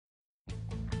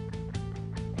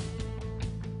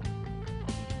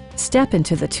Step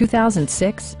into the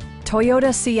 2006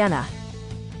 Toyota Sienna.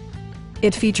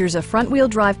 It features a front-wheel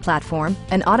drive platform,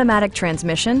 an automatic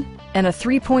transmission, and a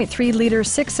 3.3-liter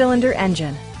six-cylinder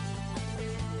engine.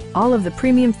 All of the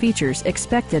premium features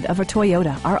expected of a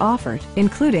Toyota are offered,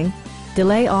 including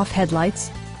delay-off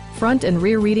headlights, front and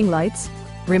rear reading lights,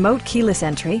 remote keyless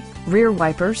entry, rear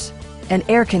wipers, and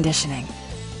air conditioning.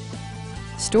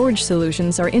 Storage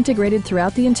solutions are integrated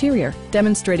throughout the interior,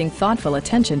 demonstrating thoughtful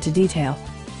attention to detail.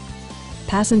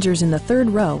 Passengers in the third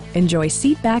row enjoy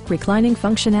seat-back reclining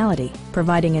functionality,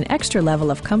 providing an extra level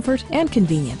of comfort and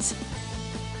convenience.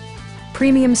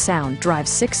 Premium sound drives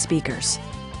 6 speakers,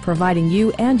 providing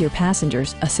you and your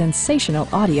passengers a sensational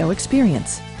audio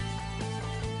experience.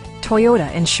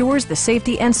 Toyota ensures the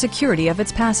safety and security of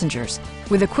its passengers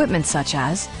with equipment such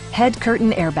as head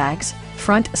curtain airbags,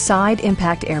 front side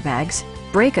impact airbags,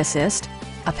 brake assist,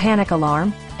 a panic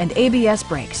alarm, and ABS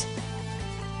brakes.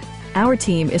 Our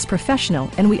team is professional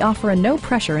and we offer a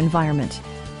no-pressure environment.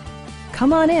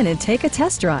 Come on in and take a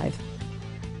test drive.